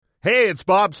Hey, it's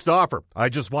Bob Stauffer. I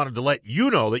just wanted to let you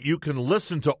know that you can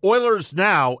listen to Oilers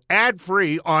Now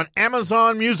ad-free on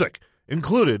Amazon Music,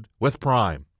 included with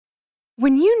Prime.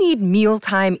 When you need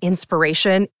mealtime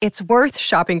inspiration, it's worth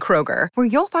shopping Kroger, where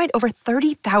you'll find over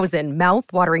 30,000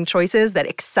 mouth-watering choices that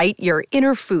excite your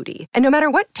inner foodie. And no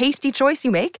matter what tasty choice you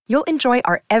make, you'll enjoy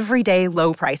our everyday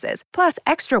low prices, plus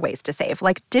extra ways to save,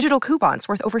 like digital coupons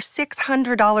worth over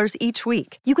 $600 each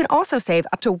week. You can also save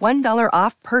up to $1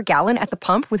 off per gallon at the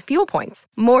pump with fuel points.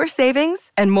 More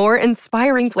savings and more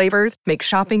inspiring flavors make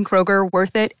shopping Kroger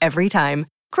worth it every time.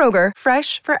 Kroger,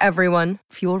 fresh for everyone.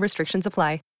 Fuel restrictions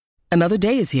apply. Another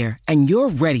day is here, and you're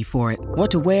ready for it.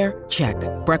 What to wear? Check.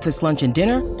 Breakfast, lunch, and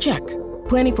dinner? Check.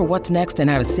 Planning for what's next and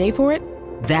how to save for it?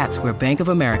 That's where Bank of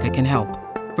America can help.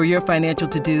 For your financial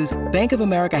to-dos, Bank of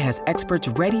America has experts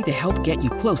ready to help get you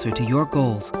closer to your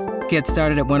goals. Get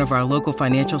started at one of our local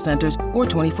financial centers or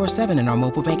 24/7 in our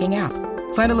mobile banking app.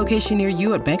 Find a location near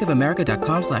you at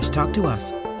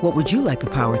bankofamerica.com/talktous. What would you like the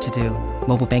power to do?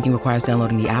 Mobile banking requires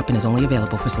downloading the app and is only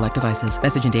available for select devices.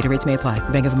 Message and data rates may apply.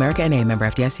 Bank of America N.A., member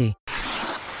FDIC.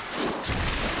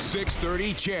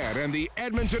 6:30 CHED and the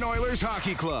Edmonton Oilers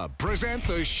Hockey Club present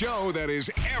the show that is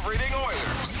everything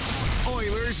Oilers.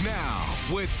 Oilers Now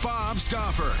with Bob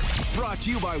Stauffer. Brought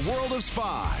to you by World of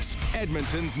Spas,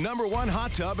 Edmonton's #1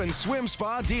 hot tub and swim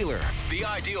spa dealer. The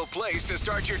ideal place to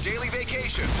start your daily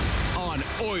vacation on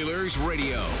Oilers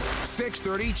Radio.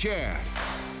 6:30 CHED.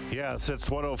 Yes, it's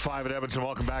 105 at Edmonton.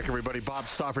 Welcome back, everybody. Bob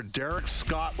Stauffer, Derek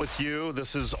Scott with you.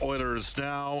 This is Oilers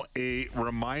Now. A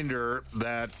reminder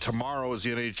that tomorrow is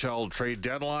the NHL trade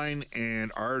deadline,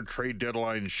 and our trade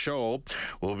deadline show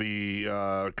will be,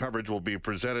 coverage will be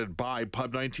presented by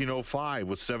Pub 1905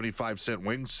 with 75-cent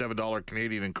wings, $7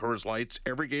 Canadian and Coors Lights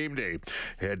every game day.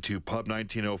 Head to Pub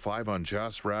 1905 on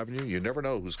Jasper Avenue. You never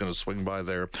know who's going to swing by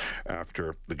there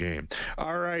after the game.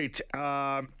 All right.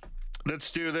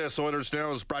 Let's do this. Oilers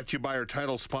Now is brought to you by our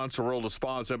title sponsor, World of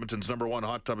Spas, Edmonton's #1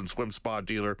 hot tub and swim spa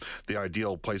dealer, the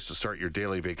ideal place to start your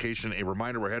daily vacation. A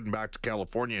reminder, we're heading back to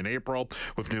California in April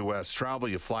with New West Travel.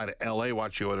 You fly to L.A.,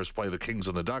 watch the Oilers play the Kings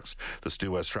and the Ducks. This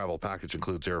New West Travel package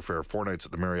includes airfare, 4 nights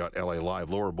at the Marriott L.A. Live,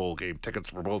 lower bowl game,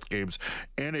 tickets for both games,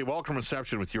 and a welcome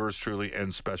reception with yours truly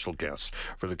and special guests.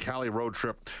 For the Cali road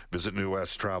trip, visit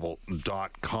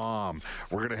newwesttravel.com.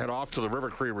 We're going to head off to the River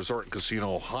Cree Resort and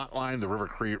Casino hotline. The River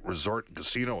Cree Resort and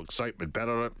Casino, excitement, bet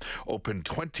on it. Open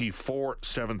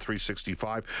 24/7,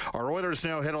 365. Our Oilers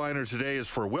Now headliner today is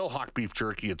for Wilhauk Beef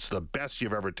Jerky. It's the best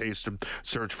you've ever tasted.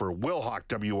 Search for Wilhauk,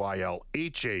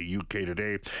 Wilhauk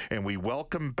today. And we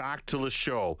welcome back to the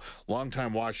show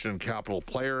longtime Washington Capital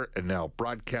player and now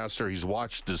broadcaster. He's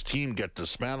watched his team get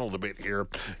dismantled a bit here,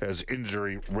 as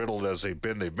injury-riddled as they've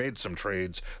been. They've made some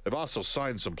trades. They've also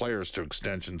signed some players to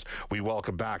extensions. We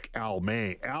welcome back Al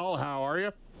May. Al, how are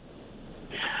you?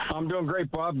 I'm doing great,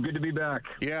 Bob. Good to be back.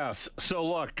 Yes. So,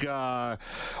 look,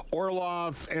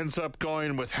 Orlov ends up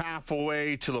going with half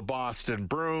away to the Boston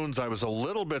Bruins. I was a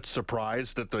little bit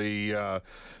surprised that the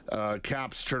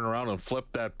Caps turn around and flip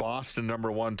that Boston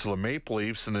 #1 to the Maple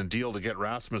Leafs and then deal to get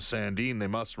Rasmus Sandin. They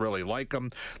must really like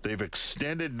him. They've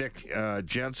extended Nick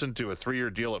Jensen to a 3-year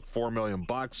deal at $4 million.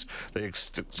 They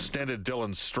extended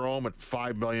Dylan Strome at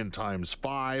 $5 million times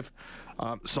 5.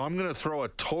 So I'm going to throw a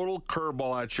total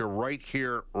curveball at you right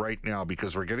here, right now,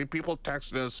 because we're getting people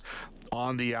texting us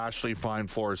on the Ashley Fine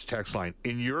Floors text line.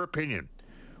 In your opinion,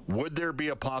 would there be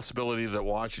a possibility that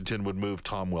Washington would move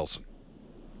Tom Wilson?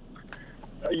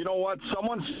 You know what?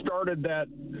 Someone started that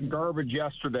garbage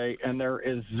yesterday, and there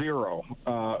is zero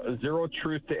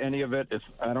truth to any of it. It's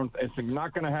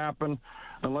not going to happen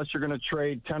unless you're going to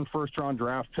trade 10 first-round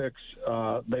draft picks.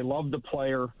 They love the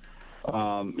player.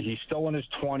 He's still in his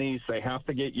 20s. They have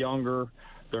to get younger.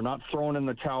 They're not throwing in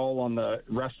the towel on the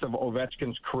rest of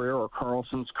Ovechkin's career or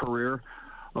Carlson's career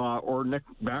or Nick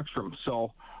Backstrom.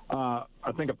 So I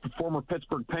think a former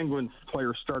Pittsburgh Penguins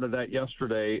player started that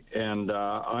yesterday, and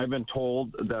I've been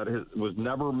told that it was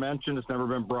never mentioned. It's never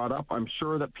been brought up. I'm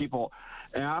sure that people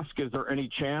ask, is there any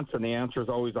chance? And the answer is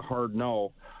always a hard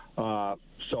no.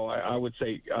 So I would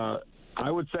say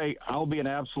I'll be in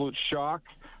absolute shock.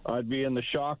 I'd be in the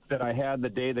shock that I had the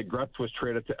day that Gretz was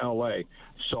traded to L.A.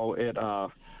 So it's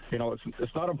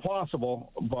not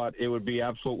impossible, but it would be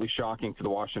absolutely shocking to the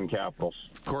Washington Capitals.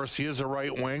 Of course, he is a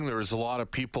right wing. There's a lot of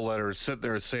people that are sitting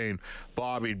there saying,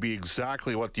 Bob, he'd be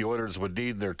exactly what the Oilers would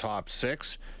need in their top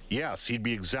 6. Yes, he'd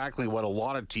be exactly what a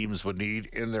lot of teams would need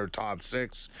in their top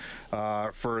 6.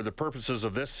 For the purposes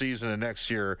of this season and next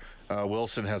year,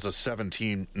 Wilson has a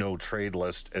 17 no-trade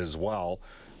list as well.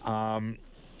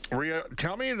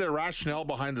 Tell me the rationale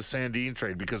behind the Sandin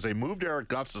trade, because they moved Eric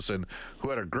Gustafson, who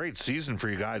had a great season for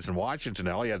you guys in Washington.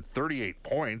 Now he had 38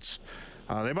 points.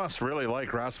 They must really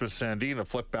like Rasmus Sandin to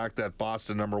flip back that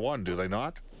Boston number one, do they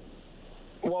not?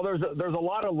 Well, there's a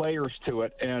lot of layers to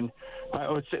it, and I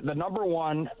would say the number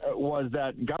one was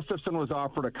that Gustafson was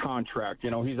offered a contract.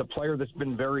 You know, he's a player that's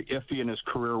been very iffy in his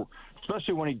career,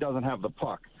 especially when he doesn't have the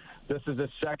puck. This is his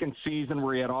second season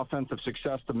where he had offensive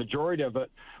success. The majority of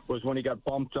it was when he got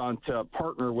bumped on to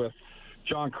partner with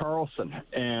John Carlson,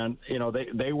 and you know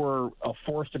they were a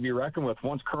force to be reckoned with.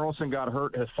 Once Carlson got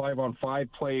hurt, his 5-on-5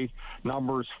 play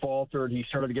numbers faltered. He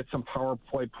started to get some power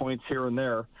play points here and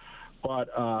there, but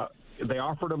they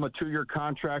offered him a 2-year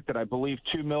contract that I believe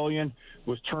 $2 million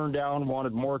was turned down.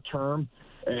 Wanted more term,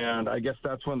 and I guess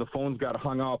that's when the phones got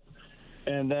hung up.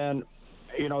 And then,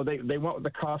 you know, they went with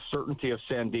the cost certainty of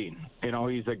Sandin. You know,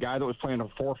 he's a guy that was playing a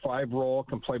 4-5 role,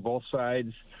 can play both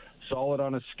sides. Solid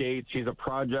on his skates. He's a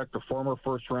project, a former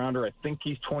first rounder. I think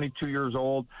he's 22 years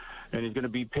old, and he's going to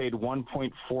be paid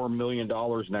 $1.4 million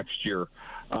next year.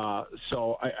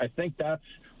 So I think that's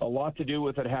a lot to do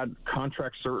with it. Had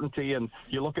contract certainty, and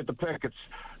you look at the pick, it's,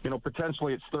 you know,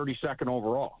 potentially it's 32nd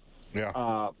overall.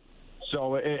 Yeah.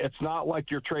 So it's not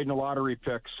like you're trading a lottery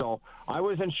pick. So I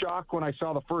was in shock when I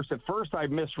saw the first. At first, I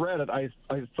misread it. I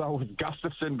thought it was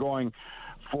Gustafson going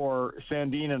for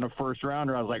Sandin in a first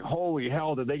rounder. I was like, holy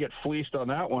hell, did they get fleeced on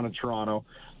that one in Toronto?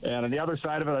 And on the other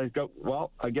side of it, I go,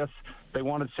 well, I guess they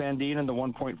wanted Sandin and the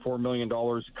 $1.4 million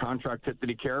contract hit that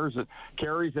he carries,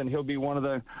 and he'll be one of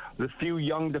the few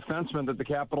young defensemen that the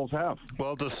Capitals have.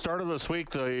 Well, at the start of this week,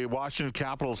 the Washington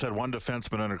Capitals had one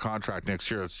defenseman under contract next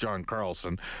year. It's John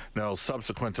Carlson. Now,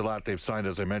 subsequent to that, they've signed,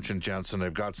 as I mentioned, Jensen.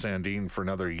 They've got Sandin for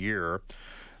another year.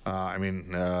 They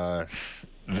are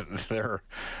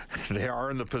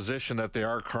in the position that they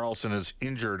are. Carlson is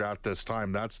injured at this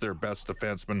time. That's their best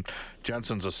defenseman.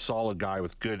 Jensen's a solid guy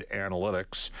with good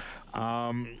analytics.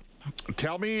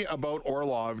 Tell me about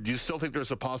Orlov. Do you still think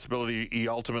there's a possibility he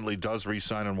ultimately does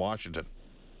re-sign in Washington?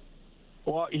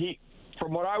 Well,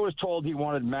 from what I was told, he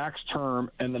wanted max term,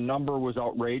 and the number was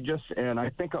outrageous. And I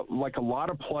think, like a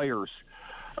lot of players,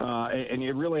 and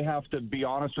you really have to be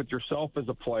honest with yourself as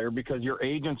a player, because your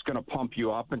agent's going to pump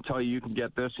you up and tell you can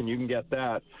get this and you can get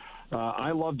that.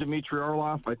 I love Dmitry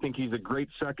Orlov. I think he's a great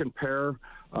second pair.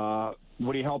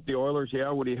 Would he help the Oilers?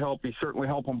 Yeah. Would he help? He certainly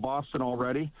helped in Boston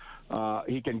already.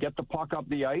 He can get the puck up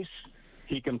the ice.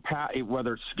 He can pass,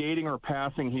 whether it's skating or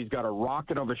passing. He's got a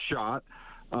rocket of a shot.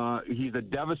 He's a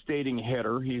devastating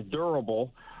hitter. He's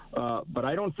durable. But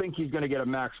I don't think he's going to get a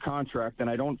max contract, and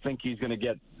I don't think he's going to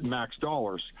get max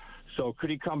dollars. So could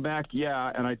he come back?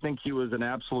 Yeah, and I think he was an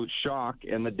absolute shock.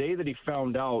 And the day that he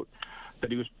found out that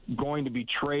he was going to be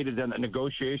traded and the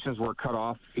negotiations were cut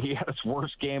off, he had his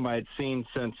worst game I had seen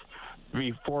since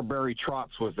before Barry Trotz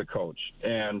was the coach.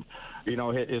 And, you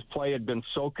know, his play had been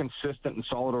so consistent and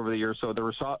solid over the years. So there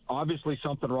was obviously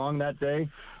something wrong that day,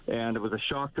 and it was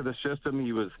a shock to the system.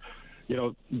 He was, you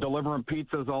know, delivering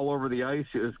pizzas all over the ice.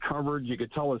 His coverage, you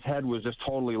could tell his head was just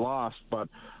totally lost. But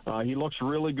he looks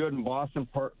really good in Boston,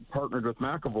 partnered with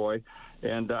McAvoy.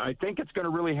 And I think it's going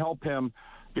to really help him,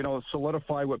 you know,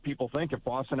 solidify what people think. If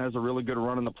Boston has a really good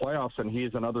run in the playoffs, and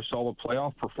he's another solid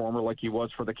playoff performer like he was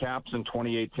for the Caps in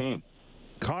 2018.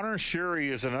 Connor Sheary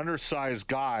is an undersized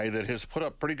guy that has put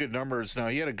up pretty good numbers. Now,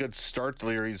 he had a good start to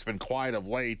the year. He's been quiet of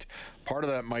late. Part of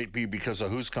that might be because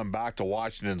of who's come back to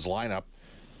Washington's lineup.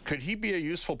 Could he be a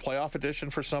useful playoff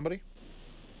addition for somebody?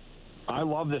 I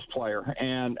love this player,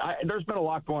 and there's been a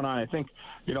lot going on. I think,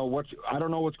 you know, I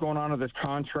don't know what's going on with his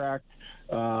contract.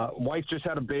 Wife just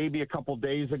had a baby a couple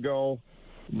days ago.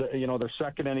 You know, they're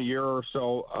second in a year or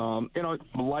so. You know,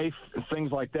 life and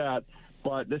things like that.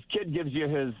 But this kid gives you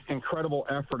his incredible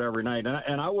effort every night.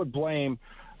 And I would blame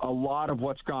a lot of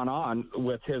what's gone on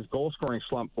with his goal-scoring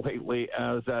slump lately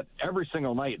as that every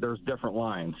single night there's different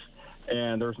lines.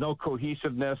 And there's no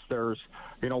cohesiveness. There's,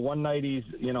 you know, one night he's,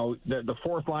 you know, the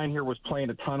fourth line here was playing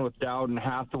a ton with Dowd and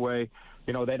Hathaway.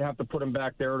 You know, they'd have to put him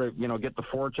back there to, you know, get the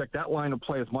forecheck. That line would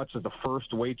play as much as the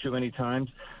first way too many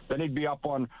times. Then he'd be up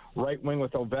on right wing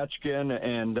with Ovechkin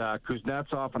and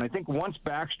Kuznetsov. And I think once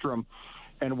Backstrom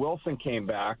and Wilson came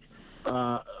back,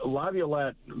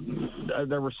 Laviolette,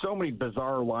 there were so many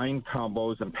bizarre line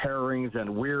combos and pairings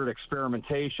and weird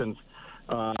experimentations.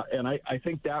 And I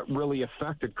think that really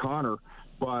affected Connor.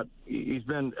 But he's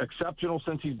been exceptional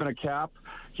since he's been a Cap.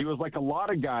 He was like a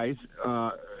lot of guys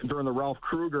during the Ralph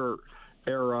Kruger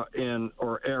era in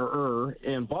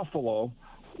Buffalo,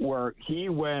 where he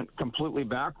went completely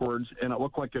backwards, and it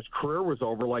looked like his career was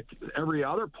over, like every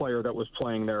other player that was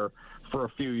playing there for a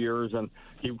few years. And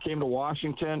he came to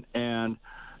Washington, and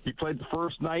He played the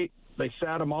first night. They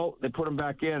sat him out. They put him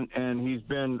back in, and he's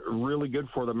been really good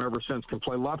for them ever since. Can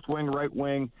play left wing, right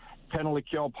wing, penalty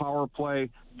kill, power play,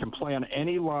 can play on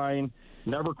any line,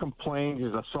 never complained.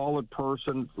 He's a solid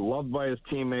person, loved by his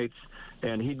teammates,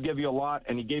 and he'd give you a lot,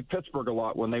 and he gave Pittsburgh a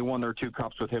lot when they won their 2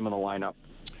 cups with him in the lineup.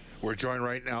 We're joined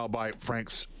right now by Frank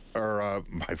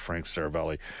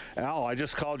Seravalli. Al, I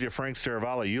just called you Frank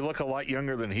Seravalli. You look a lot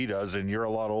younger than he does, and you're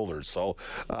a lot older. So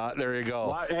there you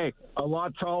go. A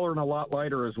lot taller and a lot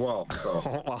lighter as well.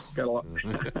 So got a lot.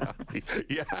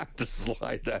 You have to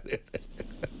slide that in.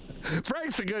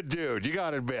 Frank's a good dude. You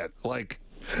got to admit,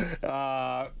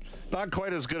 not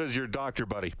quite as good as your doctor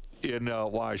buddy in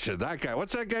Washington. That guy.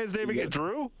 What's that guy's name again?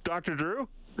 Drew? Dr. Drew?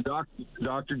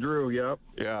 Dr. Drew, yep.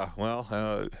 Yeah, well,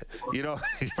 you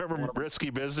remember Risky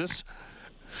Business?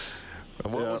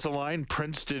 What was the line?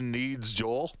 Princeton needs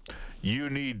Joel. You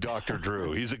need Dr.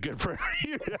 Drew. He's a good friend.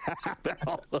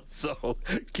 So,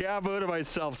 Cam Boone and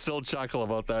myself still chuckle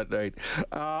about that night.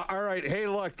 All right. Hey,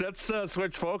 look, let's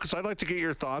switch focus. I'd like to get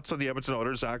your thoughts on the Edmonton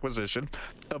Oilers acquisition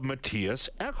of Mattias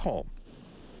Ekholm.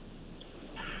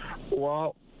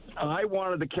 Well, I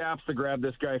wanted the Caps to grab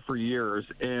this guy for years,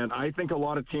 and I think a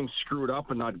lot of teams screwed up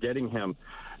in not getting him.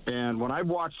 And when I've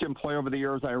watched him play over the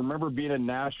years, I remember being in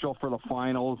Nashville for the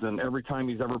finals, and every time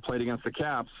he's ever played against the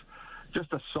Caps,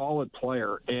 just a solid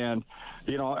player. And,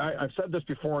 I've said this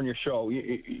before on your show,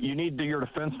 you need your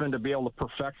defenseman to be able to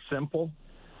perfect simple.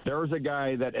 There's a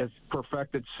guy that has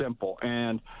perfected simple,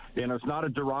 and it's not a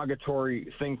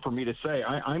derogatory thing for me to say.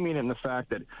 I mean it in the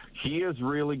fact that he has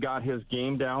really got his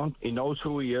game down. He knows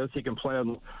who he is. He can play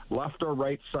on left or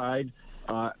right side.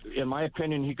 In my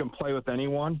opinion, he can play with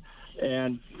anyone,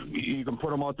 and you can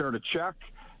put him out there to check.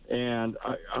 And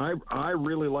I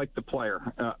really like the player.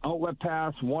 Outlet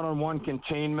pass, one-on-one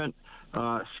containment,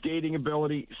 skating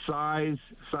ability, size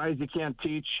you can't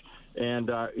teach. And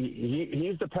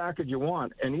he's the package you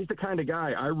want. And he's the kind of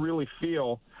guy I really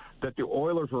feel that the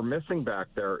Oilers were missing back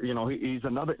there. He's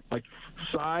another,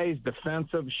 size,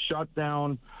 defensive,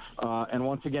 shutdown. And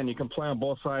once again, you can play on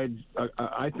both sides.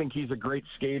 I think he's a great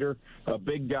skater, a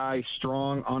big guy,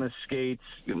 strong on his skates,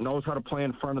 knows how to play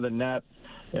in front of the net,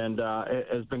 and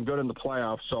has been good in the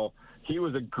playoffs. So he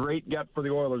was a great get for the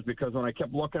Oilers, because when I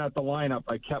kept looking at the lineup,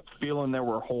 I kept feeling there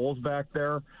were holes back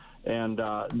there. And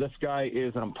this guy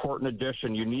is an important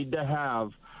addition. You need to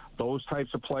have those types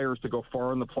of players to go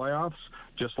far in the playoffs,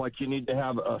 just like you need to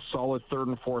have a solid third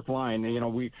and fourth line.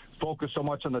 We focus so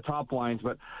much on the top lines,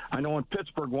 but I know when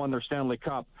Pittsburgh won their Stanley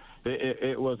Cup,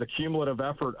 it was a cumulative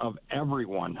effort of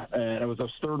everyone. And it was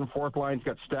those third and fourth lines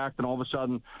got stacked, and all of a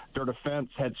sudden their defense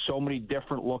had so many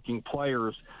different-looking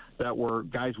players that were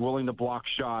guys willing to block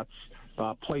shots,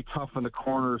 play tough in the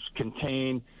corners,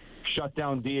 contain, shut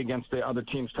down D against the other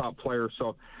team's top players.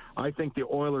 So I think the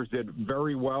Oilers did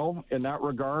very well in that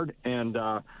regard, and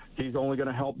he's only going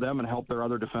to help them and help their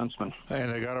other defensemen.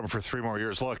 And they got him for 3 more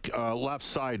years. Look, left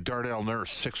side, Darnell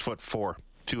Nurse, 6'4",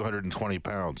 220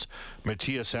 pounds.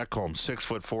 Mattias Ekholm,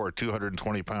 6'4",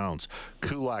 220 pounds.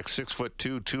 Kulak,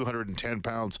 6'2", 210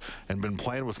 pounds, and been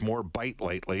playing with more bite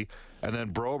lately. And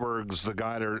then Broberg's the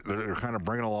guy they're kind of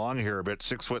bringing along here a bit,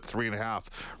 6'3.5",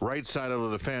 right side of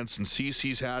the defense. And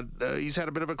Cece's had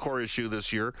a bit of a core issue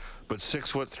this year, but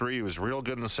 6'3". He was real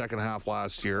good in the second half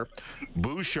last year.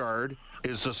 Bouchard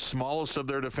is the smallest of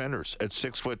their defenders at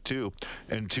 6'2"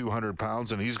 and 200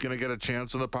 pounds, and he's going to get a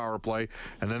chance in the power play.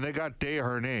 And then they got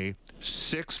Desharnais,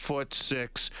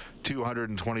 6'6",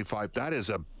 225. That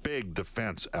is a big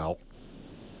defense, Al.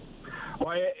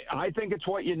 Well, I think it's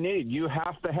what you need. You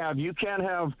can't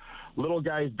have little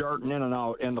guys darting in and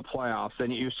out in the playoffs.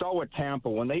 And you saw with Tampa,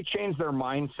 when they changed their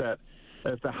mindset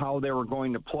as to how they were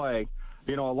going to play,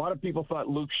 a lot of people thought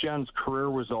Luke Schenn's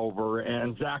career was over,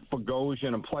 and Zach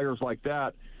Bogosian and players like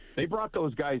that. They brought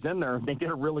those guys in there, and they did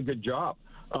a really good job.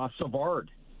 Savard,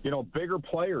 bigger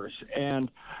players, and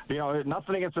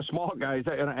nothing against the small guys,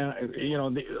 and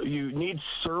you need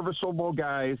serviceable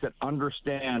guys that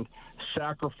understand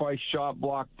sacrifice, shot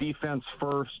block, defense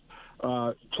first,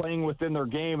 playing within their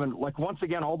game. And once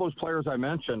again, all those players I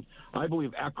mentioned, I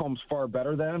believe Ekholm's far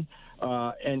better than.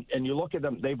 And you look at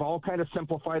them, they've all kind of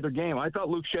simplified their game. I thought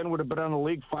Luke Schenn would have been on the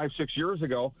league 5-6 years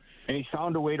ago, and he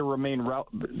found a way to remain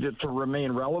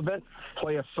relevant,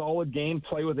 play a solid game,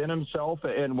 play within himself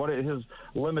and what his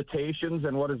limitations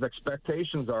and what his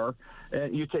expectations are.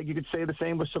 And you could say the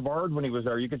same with Savard when he was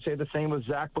there. You could say the same with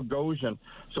Zach Bogosian.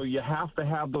 So you have to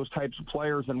have those types of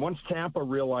players. And once Tampa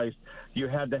realized you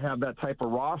had to have that that type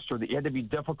of roster that you had to be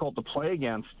difficult to play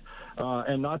against,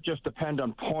 and not just depend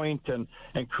on Point and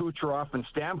Kucherov and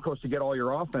Stamkos to get all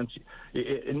your offense.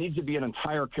 It needs to be an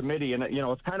entire committee, and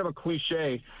it's kind of a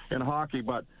cliche in hockey,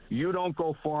 but you don't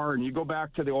go far, and you go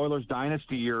back to the Oilers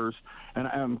dynasty years, and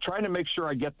I'm trying to make sure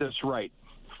I get this right.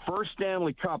 First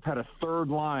Stanley Cup had a third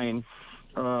line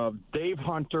of Dave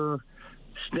Hunter,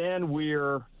 Stan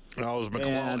Weir, no, it was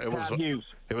McClelland. Pat Hughes.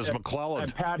 It was McClelland.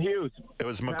 And Pat Hughes. It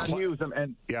was Pat Hughes.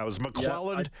 Yeah, it was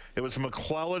McClelland. It was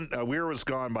McClelland. Weir was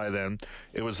gone by then.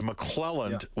 It was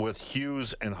McClelland with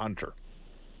Hughes and Hunter.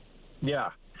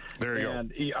 Yeah. There you go.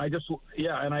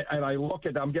 And I look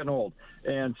at, I'm getting old.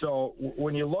 And so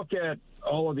when you look at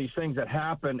all of these things that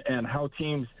happen and how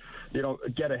teams,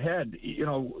 get ahead, you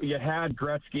had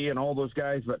Gretzky and all those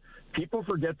guys, but people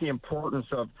forget the importance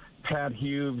of Pat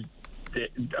Hughes,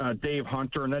 Dave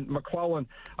Hunter, and then McClelland.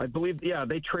 I believe,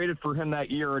 they traded for him that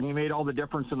year, and he made all the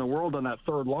difference in the world on that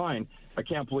third line. I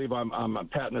can't believe I'm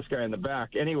patting this guy in the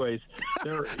back. Anyways,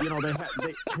 they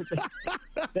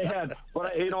had,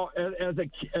 but as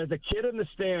a kid in the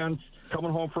stands,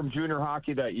 coming home from junior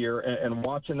hockey that year and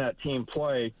watching that team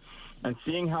play, and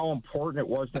seeing how important it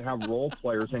was to have role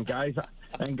players and guys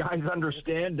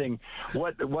understanding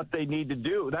what they need to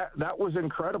do. That was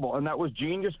incredible, and that was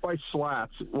genius by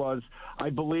Slats. Was,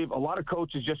 I believe, a lot of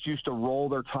coaches just used to roll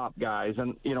their top guys,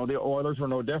 and the Oilers were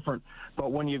no different.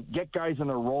 But when you get guys in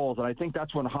their roles, and I think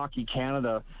that's when Hockey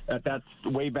Canada, that's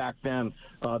way back then,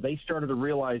 they started to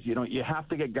realize you have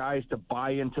to get guys to buy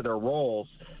into their roles.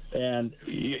 And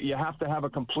you have to have a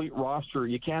complete roster.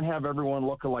 You can't have everyone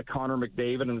looking like Connor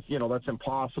McDavid, and that's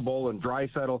impossible. And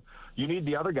Draisaitl, you need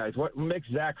the other guys. What makes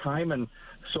Zach Hyman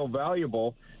so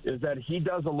valuable is that he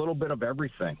does a little bit of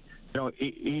everything.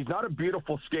 He's not a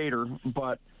beautiful skater,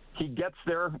 but he gets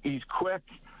there. He's quick.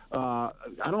 I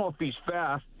don't know if he's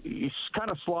fast. He's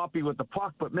kind of sloppy with the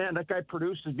puck, but, man, that guy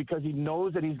produces because he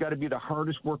knows that he's got to be the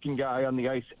hardest working guy on the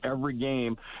ice every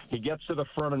game. He gets to the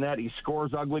front of net. He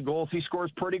scores ugly goals. He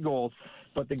scores pretty goals.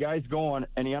 But the guy's going,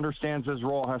 and he understands his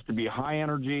role has to be high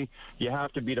energy. You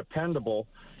have to be dependable.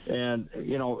 And,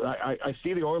 I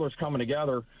see the Oilers coming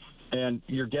together, and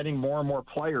you're getting more and more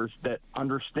players that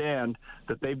understand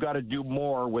that they've got to do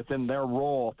more within their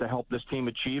role to help this team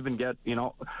achieve and get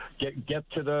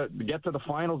to the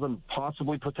finals and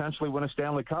possibly potentially win a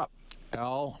Stanley Cup.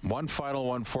 Al, one final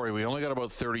one for you. We only got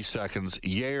about 30 seconds.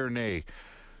 Yay or nay?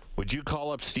 Would you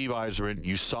call up Steve Yzerman?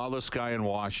 You saw this guy in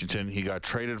Washington. He got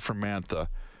traded from Mantha,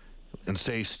 and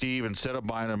say, Steve, instead of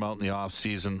buying him out in the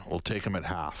offseason, we'll take him at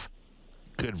half.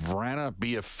 Could Vrana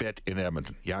be a fit in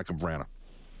Edmonton? Jakub Vrana.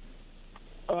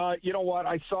 You know what?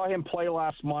 I saw him play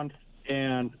last month,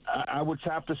 and I would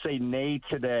have to say nay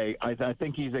today. I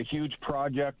think he's a huge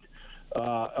project.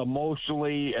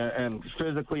 Emotionally and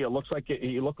physically, it looks like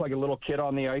he looked like a little kid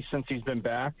on the ice since he's been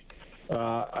back.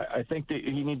 I think that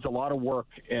he needs a lot of work,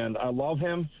 and I love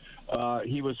him.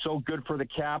 He was so good for the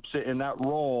Caps in that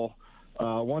role.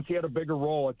 Once he had a bigger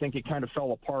role, I think it kind of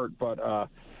fell apart. But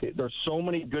there's so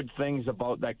many good things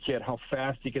about that kid, how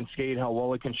fast he can skate, how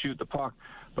well he can shoot the puck.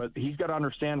 But he's got to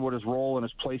understand what his role and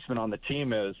his placement on the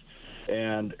team is.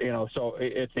 And, so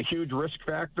it's a huge risk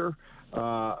factor.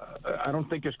 I don't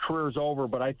think his career is over,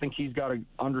 but I think he's got to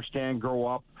understand, grow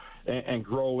up, and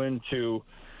grow into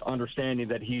understanding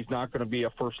that he's not going to be a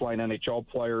first-line NHL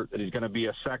player, that he's going to be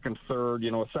a second, third,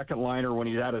 a second liner when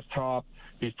he's at his top.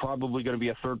 He's probably going to be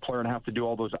a third player and have to do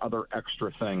all those other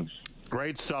extra things.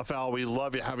 Great stuff, Al. We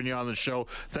love having you on the show.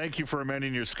 Thank you for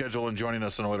amending your schedule and joining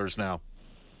us on Oilers Now.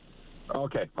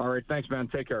 Okay. All right. Thanks, man.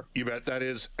 Take care. You bet. That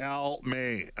is Al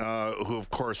May, who, of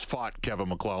course, fought Kevin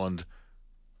McClelland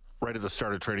right at the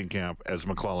start of training camp as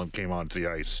McClelland came onto the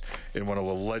ice in one of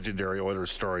the legendary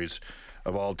Oilers stories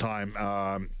of all time.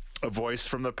 A voice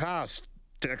from the past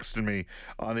texted me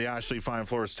on the Ashley Fine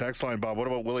Floors text line. Bob, what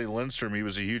about Willie Lindstrom? He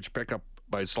was a huge pickup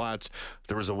by Slats.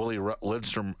 There was a Willie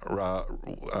Lindstrom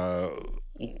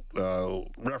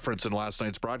reference in last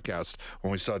night's broadcast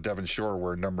when we saw Devon Shore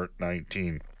wear number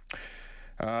 19.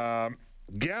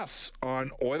 Guests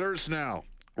on Oilers Now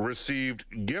received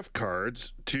gift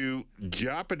cards to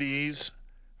Japanese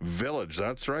Village.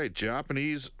 That's right,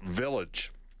 Japanese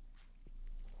Village.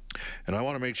 And I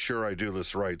want to make sure I do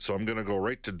this right, so I'm going to go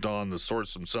right to Don, the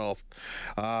source himself.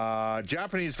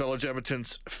 Japanese Village,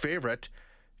 Edmonton's favorite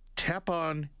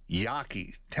teppanyaki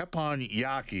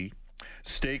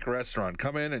steak restaurant.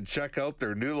 Come in and check out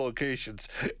their new locations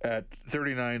at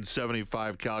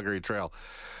 3975 Calgary Trail.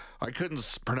 I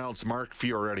couldn't pronounce Mark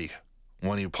Fioretti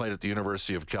when he played at the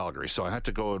University of Calgary, so I had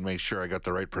to go and make sure I got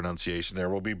the right pronunciation there.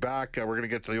 We'll be back. We're going to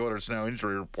get to the Oilers Now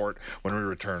injury report when we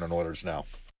return on Oilers Now.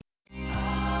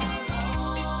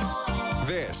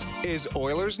 This is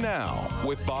Oilers Now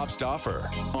with Bob Stauffer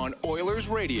on Oilers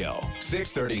Radio,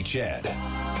 630 CHED.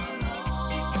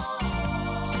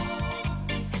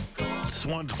 It's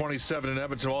 1:27 in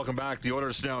Edmonton. Welcome back. The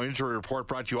Oilers Now Injury Report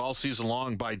brought to you all season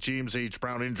long by James H.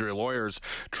 Brown Injury Lawyers.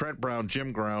 Trent Brown,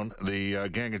 Jim Brown, the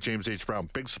gang at James H. Brown,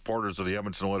 big supporters of the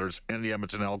Edmonton Oilers and the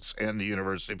Edmonton Elks and the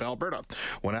University of Alberta.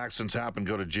 When accidents happen,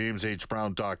 go to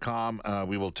jameshbrown.com.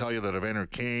 We will tell you that Evander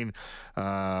Kane,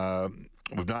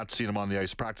 we've not seen him on the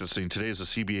ice practicing. Today is a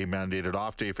CBA-mandated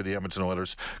off day for the Edmonton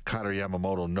Oilers. Kailer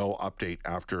Yamamoto, no update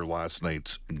after last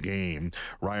night's game.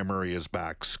 Ryan Murray is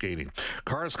back skating.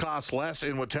 Cars cost less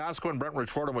in Wetaskiwin. Brentridge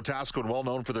Ford and Wetaskiwin, well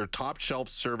known for their top-shelf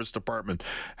service department.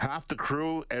 Half the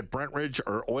crew at Brentridge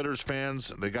are Oilers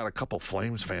fans. They got a couple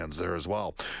Flames fans there as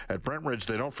well. At Brentridge,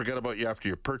 they don't forget about you after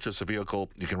you purchase a vehicle.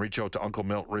 You can reach out to Uncle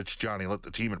Milt, Rich, Johnny. Let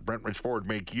the team at Brentridge Ford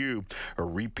make you a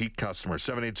repeat customer.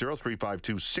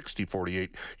 780-352-6048.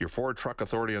 Your Ford Truck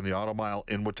Authority on the Auto Mile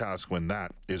in Wetaskiwin.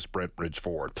 That is Brentridge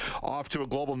Ford. Off to a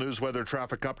global news weather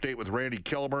traffic update with Randy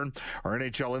Kilburn. Our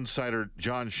NHL insider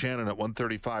John Shannon at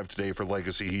 1:35 today for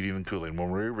Legacy Heating and Cooling when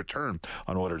we return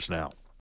on Oilers Now.